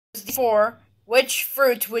4, which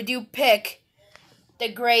fruit would you pick? The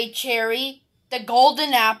gray cherry, the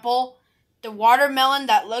golden apple, the watermelon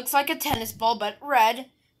that looks like a tennis ball but red,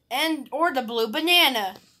 or the blue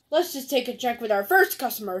banana. Let's just take a check with our first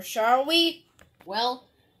customer, shall we? Well,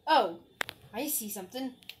 oh, I see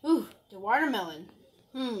something. Ooh, the watermelon.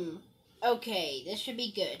 Okay, this should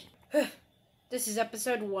be good. This is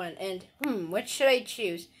episode 1, and what should I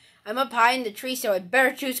choose? I'm up high in the tree, so I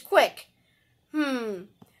better choose quick. Ooh,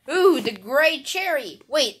 the gray cherry.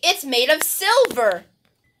 Wait, it's made of silver.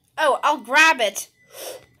 Oh, I'll grab it.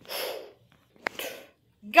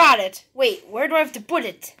 Got it. Wait, where do I have to put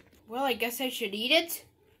it? Well, I guess I should eat it.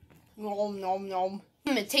 Nom, nom, nom.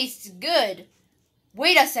 It tastes good.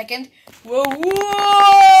 Wait a second. Whoa,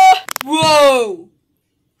 whoa! Whoa!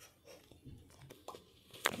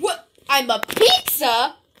 What? I'm a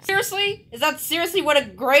pizza? Seriously? Is that seriously what a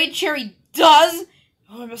gray cherry does?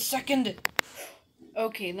 Oh, a second.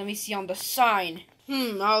 Okay, let me see on the sign.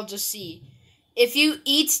 I'll just see. If you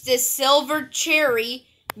eat this silver cherry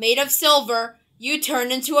made of silver, you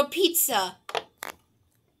turn into a pizza.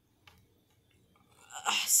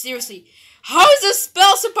 Seriously, how is this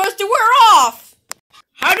spell supposed to wear off?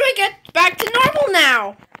 How do I get back to normal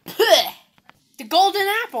now? The golden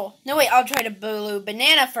apple. No, wait, I'll try the blue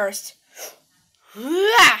banana first.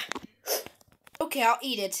 Okay, I'll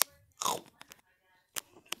eat it.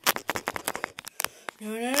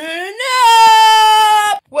 No!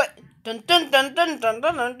 What? Dun dun dun dun dun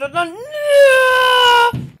dun dun dun dun.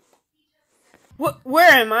 No! What? Where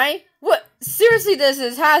am I? What? Seriously,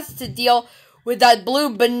 has to deal with that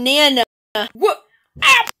blue banana. What?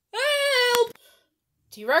 Ow! Help!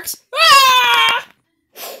 T-Rex? Ah!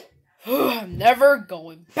 I'm never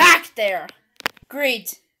going back there.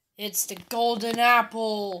 Great. It's the golden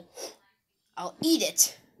apple. I'll eat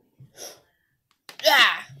it.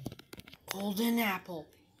 Golden apple.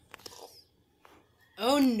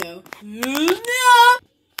 Oh no. No!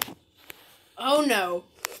 Oh no.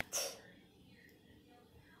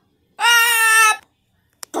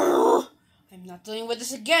 I'm not dealing with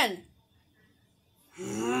this again.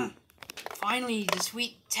 Finally, the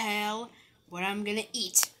sweet tell what I'm gonna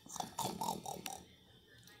eat.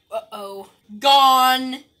 Uh-oh.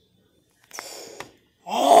 Gone!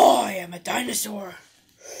 Oh, I am a dinosaur.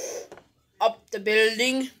 Up the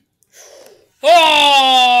building.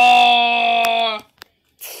 Oh!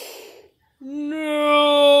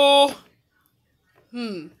 No!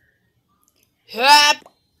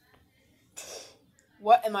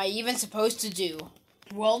 What am I even supposed to do?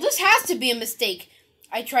 Well, this has to be a mistake.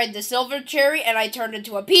 I tried the silver cherry and I turned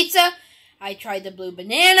into a pizza. I tried the blue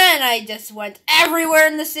banana and I just went everywhere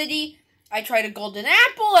in the city. I tried a golden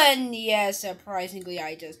apple and, yeah, surprisingly,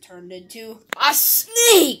 I just turned into a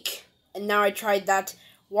snake. And now I tried that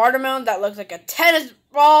watermelon that looks like a tennis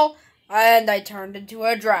ball and I turned into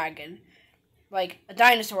a dragon. Like a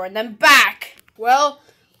dinosaur and then back. Well,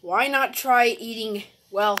 why not try eating,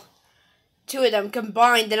 well, 2 of them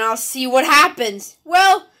combined and I'll see what happens.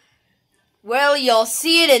 Well, you'll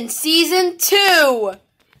see it in season 2.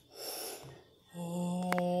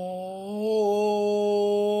 Oh.